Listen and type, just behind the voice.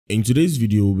In today's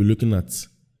video, we'll be looking at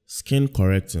skin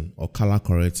correcting or color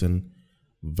correcting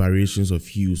variations of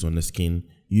hues on the skin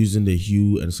using the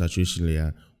hue and saturation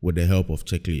layer with the help of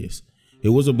check layers. Hey,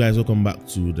 what's up guys, welcome back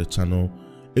to the channel.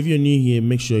 If you're new here,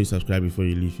 make sure you subscribe before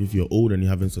you leave. If you're old and you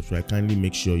haven't subscribed, kindly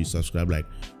make sure you subscribe like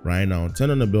right now. Turn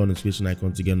on the bell notification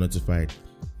icon to get notified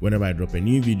whenever I drop a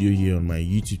new video here on my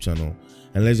YouTube channel.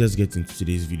 And let's just get into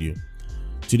today's video.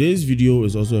 Today's video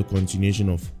is also a continuation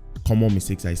of common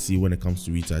mistakes I see when it comes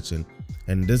to retouching,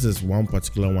 and this is one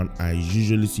particular one I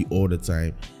usually see all the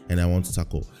time and I want to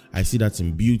tackle. I see that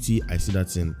in beauty, I see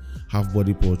that in half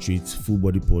body portraits, full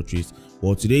body portraits.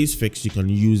 Well, today's fix, you can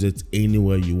use it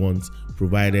anywhere you want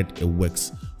provided it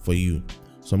works for you.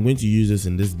 So I'm going to use this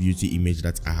in this beauty image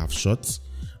that I have shot,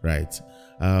 right?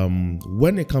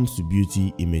 When it comes to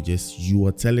beauty images, you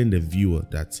are telling the viewer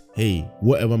that, hey,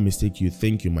 whatever mistake you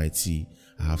think you might see,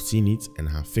 I have seen it and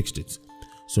I have fixed it.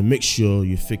 So make sure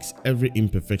you fix every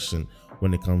imperfection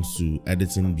when it comes to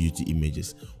editing beauty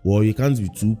images. Well, you can't be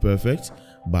too perfect,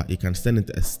 but you can stand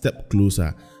it a step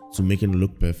closer to making it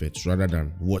look perfect rather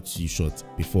than what you shot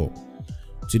before.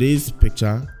 Today's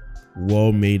picture,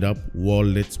 well made up, well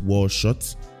lit, well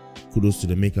shot. Kudos to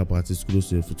the makeup artist, kudos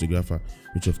to the photographer,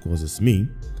 which of course is me.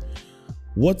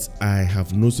 What I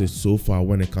have noticed so far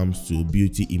when it comes to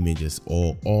beauty images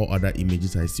or all other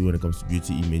images I see when it comes to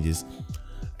beauty images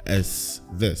is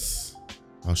this.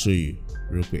 I'll show you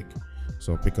real quick.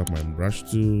 So I'll pick up my brush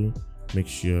tool, make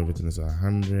sure everything is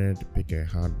 100, pick a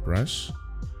hard brush,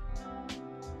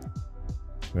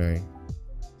 right?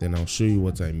 Then I'll show you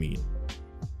what I mean.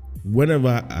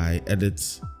 Whenever I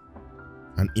edit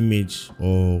an image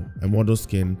or a model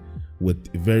skin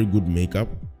with very good makeup,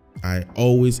 I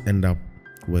always end up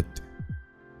with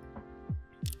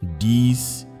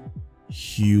these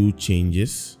hue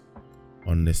changes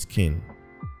on the skin,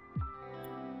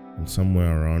 and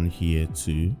somewhere around here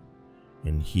too,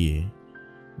 and here.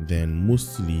 Then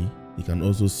mostly you can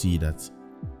also see that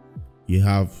you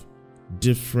have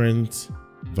different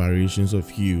variations of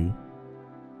hue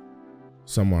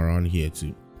somewhere around here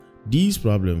too. These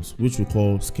problems, which we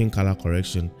call skin color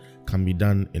correction, can be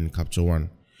done in Capture One,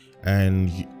 and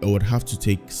it would have to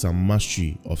take some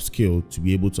mastery of skill to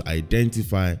be able to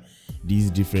identify these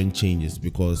different changes,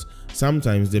 because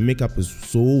sometimes the makeup is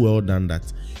so well done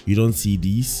that you don't see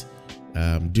these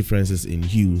differences in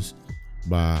hues,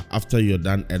 but after you're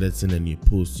done editing and you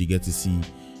post, you get to see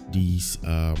these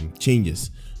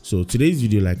changes. So today's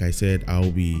video, like I said,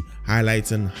 I'll be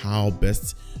highlighting how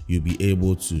best you'll be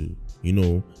able to, you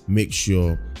know, make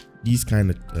sure these kind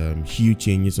of hue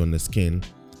changes on the skin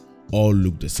all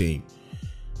look the same.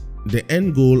 The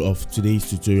end goal of today's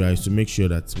tutorial is to make sure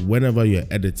that whenever you're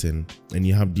editing and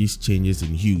you have these changes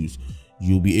in hues,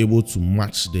 you'll be able to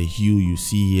match the hue you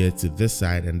see here to this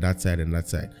side and that side and that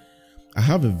side. I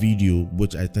have a video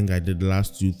which I think I did the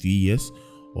last 2-3 years,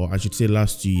 or I should say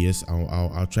last 2 years.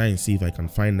 I'll try and see if I can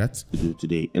find that to do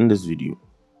today in this video.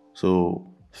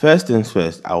 So first things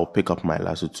first, I'll pick up my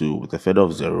lasso tool with a feather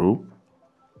of 0.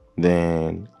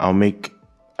 Then I'll make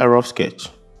a rough sketch,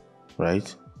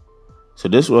 right? So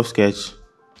this rough sketch,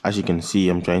 as you can see,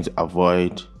 I'm trying to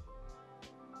avoid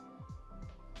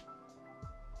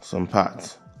some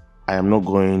parts. I am not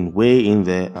going way in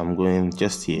there, I'm going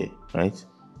just here, right?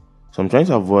 So I'm trying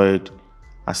to avoid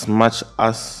as much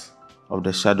as of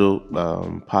the shadow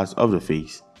parts of the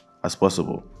face as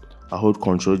possible. I hold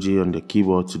Ctrl J on the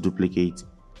keyboard to duplicate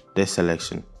this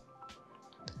selection.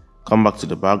 Come back to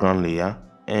the background layer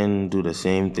and do the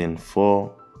same thing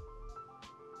for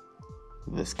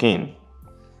the skin.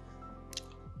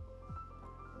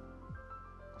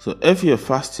 So if you're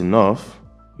fast enough,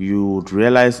 you would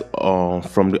realize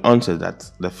from the onset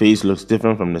that the face looks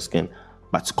different from the skin.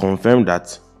 But to confirm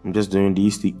that, I'm just doing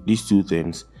these two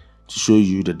things to show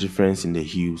you the difference in the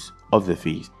hues of the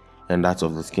face and that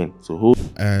of the skin. So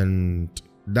and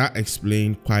that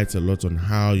explained quite a lot on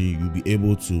how you'll be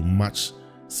able to match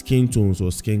skin tones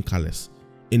or skin colors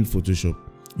in Photoshop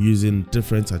using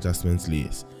different adjustment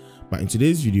layers. But in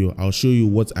today's video, I'll show you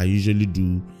what I usually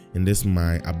do in this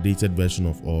my updated version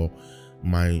of, or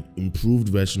my improved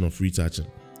version of retouching.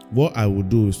 What I will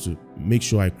do is to make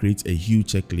sure I create a hue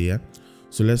check layer.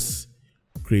 So let's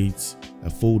create a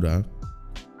folder,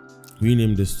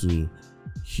 rename this to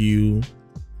hue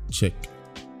check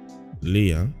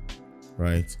layer,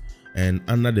 right? And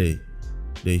under the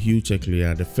hue check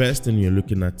layer, the first thing you're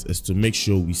looking at is to make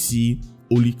sure we see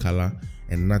only color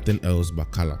and nothing else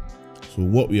but color. So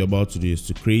what we're about to do is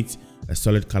to create a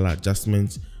solid color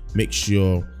adjustment. Make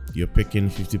sure you're picking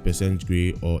 50%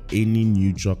 gray, or any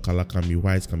neutral color, can be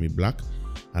white, can be black.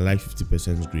 I like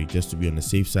 50% gray just to be on the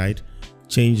safe side.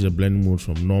 change the blend mode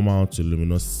from normal to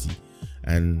luminosity.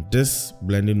 And this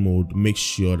blending mode makes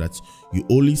sure that you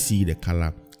only see the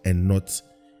color and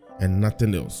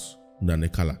nothing else than the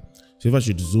color. So if I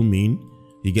should zoom in,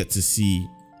 you get to see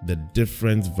the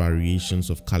different variations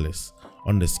of colors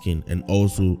on the skin, and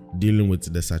also dealing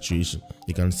with the saturation.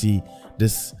 You can see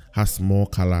this has more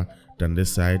color than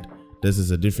this side. This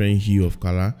is a different hue of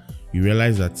color. You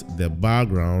realize that the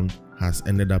background has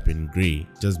ended up in gray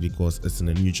just because it's in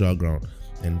a neutral ground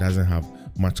and doesn't have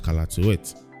much color to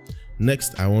it.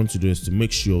 Next, I want to do is to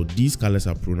make sure these colors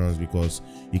are pronounced, because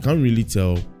you can't really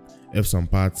tell if some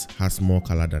parts has more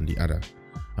color than the other.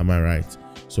 Am I right?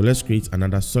 So let's create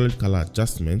another solid color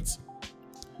adjustment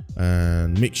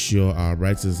and make sure our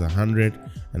brightness is 100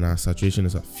 and our saturation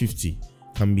is at 50.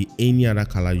 Can be any other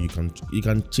color. You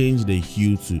can change the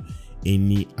hue to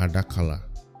any other color.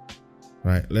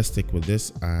 Right, let's stick with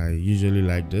this. I usually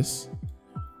like this.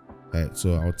 Right,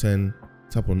 so I'll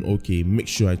tap on OK. Make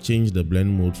sure I change the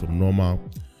blend mode from normal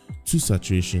to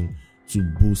saturation to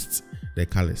boost the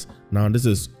colors. Now this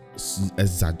is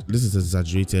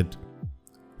exaggerated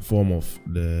form of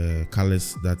the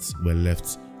colors that were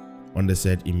left on the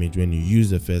said image when you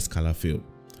use the first color fill.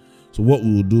 So what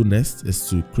we will do next is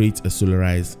to create a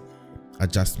solarized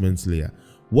adjustments layer.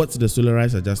 What the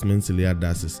solarized adjustments layer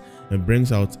does is it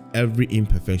brings out every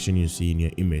imperfection you see in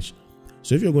your image.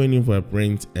 So if you're going in for a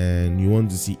print and you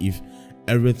want to see if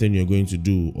everything you're going to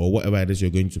do or whatever it is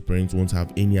you're going to print won't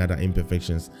have any other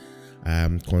imperfections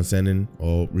concerning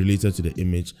or related to the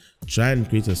image, try and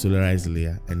create a solarized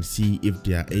layer and see if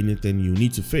there are anything you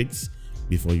need to fix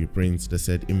before you print the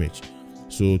said image.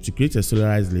 So to create a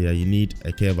solarized layer, you need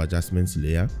a curve adjustments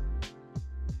layer.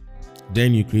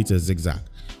 Then you create a zigzag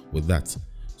with that.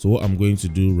 So what I'm going to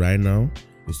do right now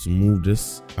is to move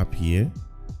this up here,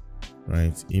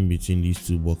 right in between these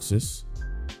two boxes.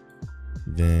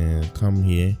 Then come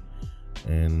here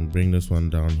and bring this one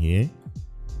down here.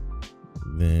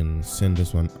 Then send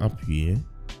this one up here.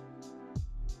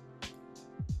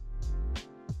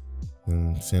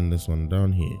 And send this one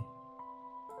down here.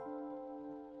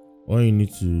 All you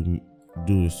need to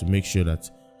do is to make sure that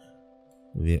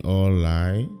they all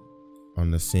lie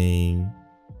on the same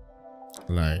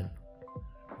line.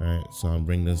 Right, so I'll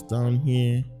bring this down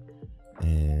here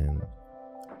and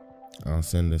I'll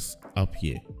send this up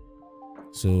here.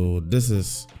 So this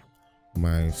is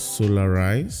my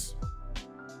solarize.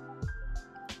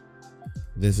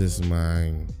 This is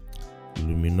my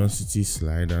luminosity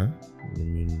slider.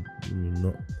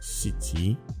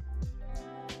 Luminosity.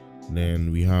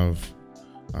 Then we have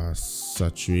our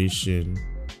saturation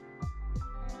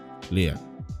layer.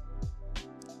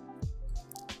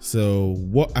 So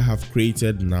what I have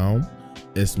created now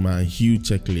is my hue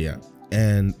check layer.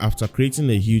 And after creating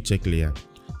the hue check layer,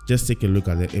 just take a look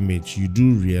at the image. You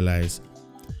do realize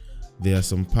there are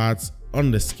some parts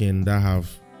on the skin that have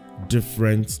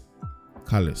different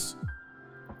colors.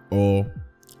 Or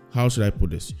how should I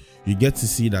put this? You get to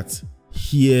see that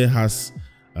here has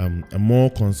a more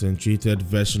concentrated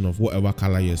version of whatever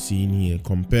color you're seeing here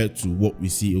compared to what we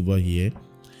see over here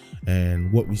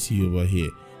and what we see over here.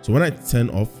 So when I turn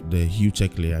off the hue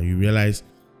check layer, you realize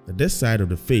that this side of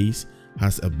the face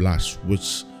has a blush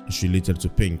which is related to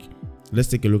pink. Let's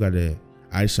take a look at the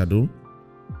eyeshadow.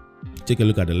 Take a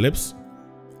look at the lips.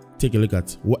 Take a look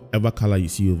at whatever color you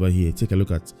see over here. Take a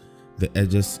look at the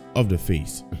edges of the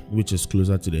face, which is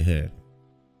closer to the hair.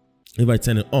 If I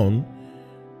turn it on,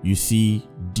 you see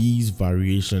these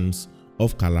variations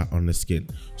of color on the skin.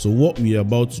 So what we are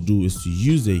about to do is to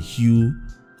use the hue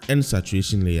and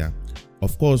saturation layer.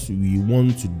 Of course, we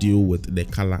want to deal with the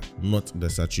color, not the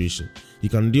saturation. You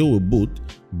can deal with both,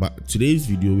 but today's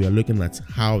video we are looking at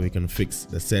how we can fix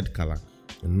the said color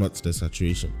and not the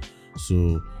saturation.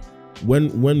 So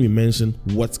when we mention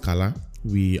what color,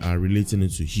 we are relating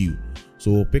it to hue.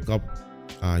 So we'll pick up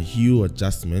our hue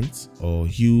adjustment or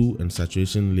hue and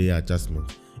saturation layer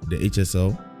adjustment, the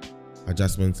HSL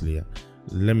adjustment layer.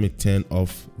 Let me turn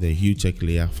off the hue check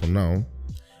layer for now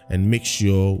and make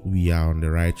sure we are on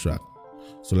the right track.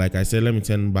 So like I said, let me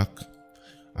turn back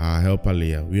our helper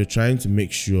layer. We are trying to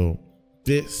make sure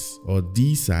this or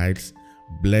these sides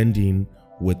blend in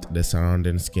with the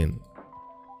surrounding skin,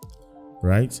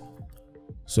 right?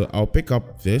 So I'll pick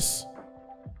up this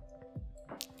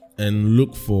and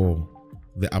look for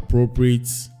the appropriate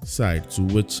side to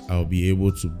which I'll be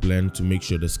able to blend to make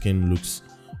sure the skin looks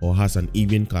or has an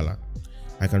even color.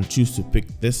 I can choose to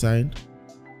pick this side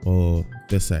or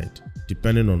this side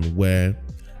depending on where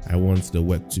I want the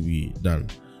work to be done.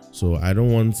 So I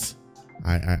don't want,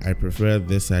 I prefer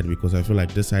this side because I feel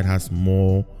like this side has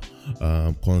more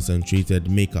concentrated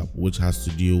makeup, which has to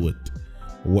deal with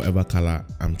whatever color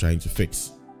I'm trying to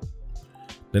fix.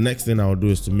 The next thing I'll do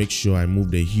is to make sure I move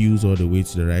the hues all the way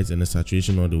to the right and the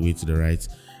saturation all the way to the right.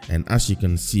 And as you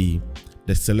can see,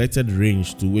 the selected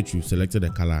range to which we've selected the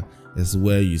color is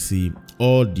where you see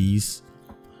all these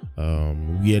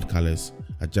weird colors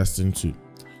adjusting to.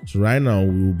 So right now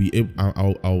we will be able,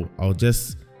 I'll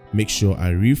just make sure I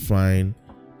refine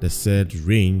the said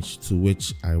range to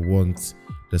which I want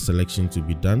the selection to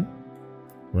be done,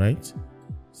 right?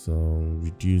 So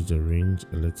reduce the range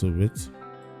a little bit.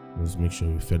 Let's make sure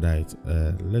we feather it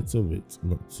a little bit,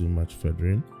 not too much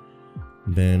feathering.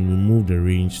 Then we move the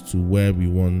range to where we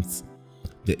want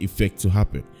the effect to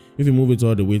happen. If you move it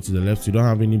all the way to the left, you don't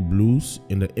have any blues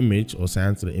in the image or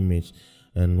cyans to the image.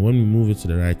 And when we move it to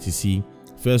the right, you see,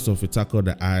 first off, we tackle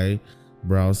the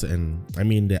eyebrows and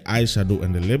the eyeshadow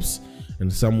and the lips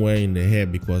and somewhere in the hair,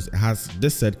 because it has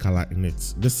this said color in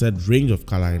it, this said range of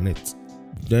color in it.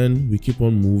 Then we keep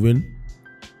on moving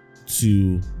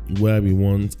to where we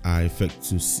want our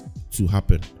effect to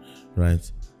happen,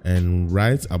 right? And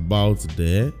right about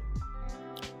there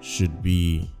should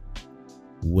be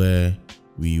where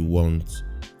we want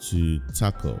to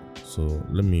tackle. So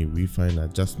let me refine the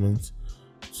adjustment.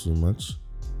 Too much.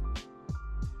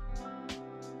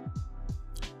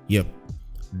 Yep,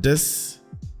 this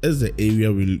is the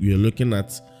area we are looking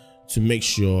at to make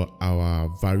sure our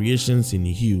variations in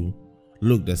hue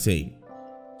look the same.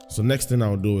 So next thing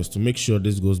I'll do is to make sure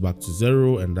this goes back to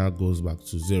 0 and that goes back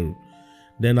to 0.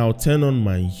 Then I'll turn on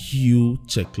my hue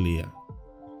check layer.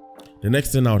 The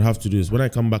next thing I would have to do is when I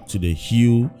come back to the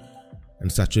hue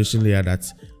and saturation layer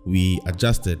that we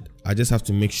adjusted, I just have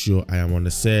to make sure I am on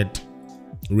the said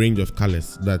range of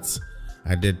colors that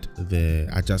I did the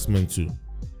adjustment to.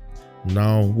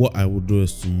 Now what I will do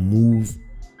is to move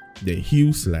the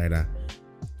hue slider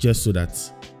just so that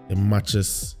it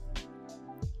matches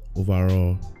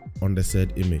overall on the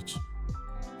said image.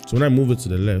 So when I move it to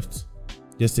the left,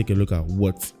 just take a look at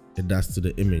what it does to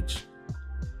the image.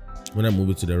 When I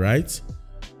move it to the right,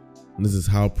 this is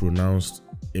how pronounced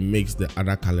it makes the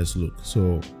other colors look.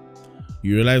 So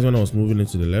you realize when I was moving it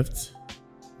to the left,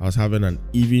 I was having an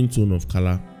even tone of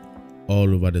color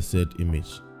all over the said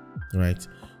image, right?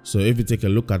 So if you take a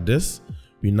look at this,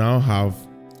 we now have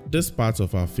this part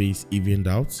of our face evened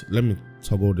out. Let me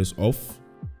toggle this off.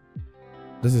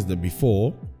 This is the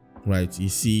before, right? You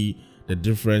see the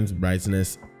different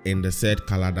brightness in the said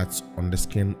color that's on the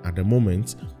skin at the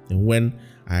moment. And when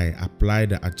I apply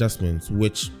the adjustments,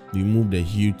 which remove the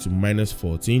hue to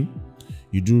 -14,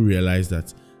 you do realize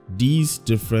that these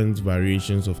different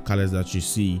variations of colors that you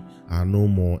see are no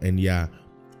more, and they are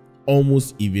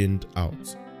almost evened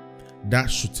out.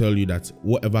 That should tell you that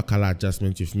whatever color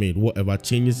adjustment you've made, whatever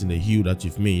changes in the hue that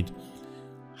you've made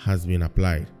has been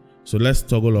applied. So let's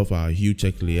toggle off our hue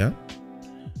check layer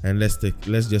and let's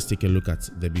just take a look at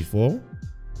the before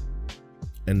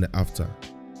and the after.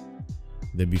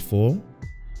 The before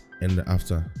and the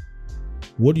after.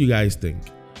 What do you guys think?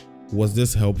 Was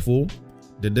this helpful?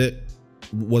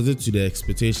 Was it to the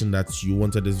expectation that you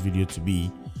wanted this video to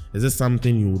be? Is this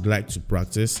something you would like to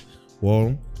practice?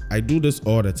 Well, I do this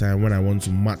all the time when I want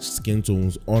to match skin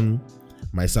tones on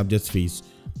my subject's face.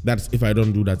 That's if I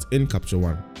don't do that in Capture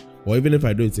One. Or even if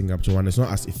I do it in Capture One, it's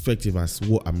not as effective as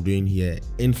what I'm doing here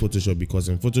in Photoshop, because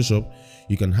in Photoshop,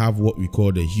 you can have what we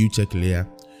call the hue check layer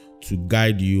to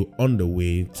guide you on the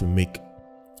way to make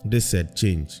this said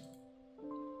change.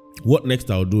 What next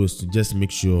I'll do is to just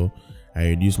make sure I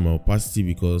reduce my opacity,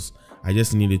 because I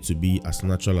just need it to be as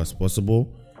natural as possible.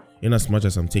 In as much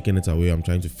as I'm taking it away, I'm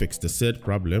trying to fix the said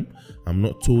problem. I'm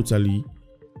not totally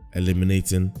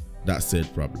eliminating that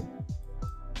said problem.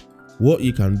 What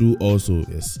you can do also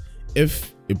is,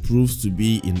 if it proves to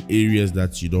be in areas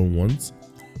that you don't want,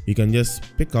 you can just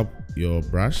pick up your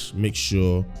brush, make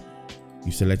sure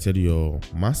you selected your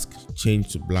mask, change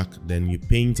to black, then you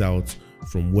paint out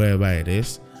from wherever it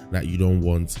is that you don't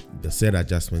want the said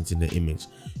adjustment in the image.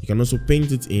 You can also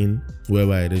paint it in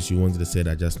wherever it is you want the said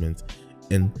adjustment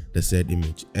in the said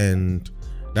image. And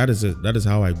that is it. That is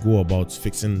how I go about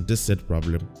fixing this said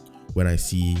problem when I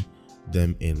see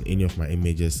them in any of my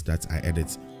images that I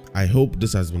edit. I hope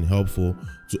this has been helpful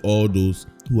to all those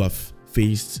who have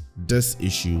faced this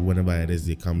issue whenever it is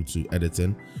they come to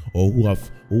editing, or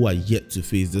who are yet to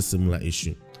face this similar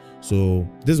issue. So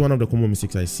this is one of the common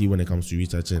mistakes I see when it comes to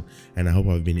retouching, and I hope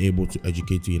I've been able to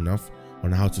educate you enough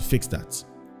on how to fix that.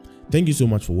 Thank you so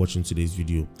much for watching today's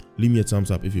video. Leave me a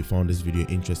thumbs up if you found this video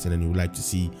interesting and you would like to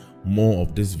see more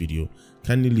of this video.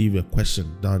 Kindly leave a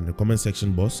question down in the comment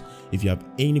section box if you have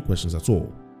any questions at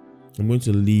all. I'm going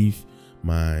to leave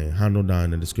my handle down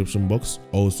in the description box,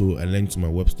 also a link to my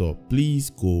web store. Please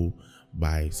go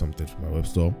buy something from my web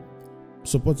store.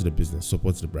 Support the business,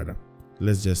 support the brother.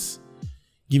 Let's just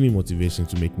give me motivation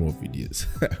to make more videos.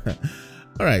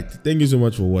 All right, thank you so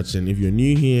much for watching. If you're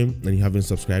new here and you haven't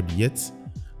subscribed yet,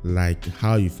 like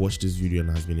how you've watched this video and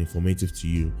has been informative to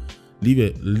you,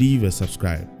 leave a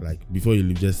subscribe. Like before you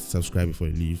leave, just subscribe before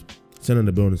you leave. Turn on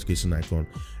the bell notification icon.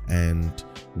 And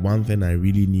one thing I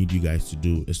really need you guys to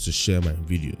do is to share my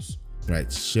videos.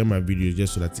 Right, share my videos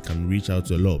just so that it can reach out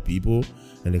to a lot of people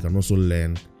and they can also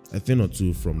learn a thing or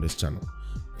two from this channel.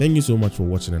 Thank you so much for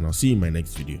watching, and I'll see you in my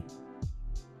next video.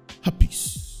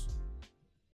 Peace.